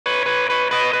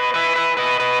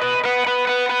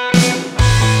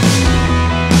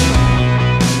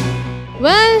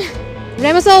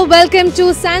Remo, so welcome to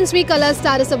Sansui Color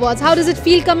Stardust Awards. How does it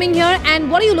feel coming here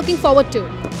and what are you looking forward to?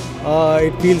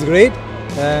 It feels great,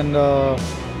 and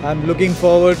I'm looking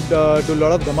forward to a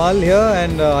lot of Dhamal here,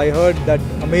 and I heard that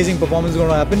amazing performance is going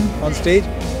to happen on stage,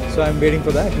 so I'm waiting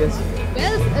for that, yes.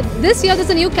 Well, this year there's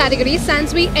a new category,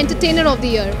 Sansui Entertainer of the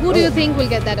Year. Who do you think will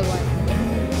get that award?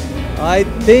 I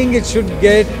think it should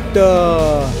get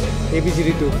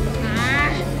ABCD too.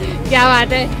 Kya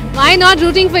baat hai. Why not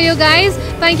rooting for you guys?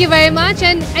 Thank you very much.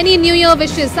 And any New Year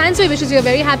wishes? Sansui wishes you a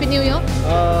very happy New Year.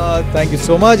 Thank you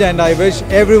so much, and I wish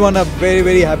everyone a very,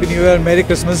 very happy New Year, Merry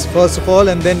Christmas first of all,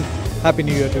 and then Happy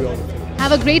New Year to you all.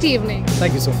 Have a great evening.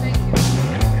 Thank you so much.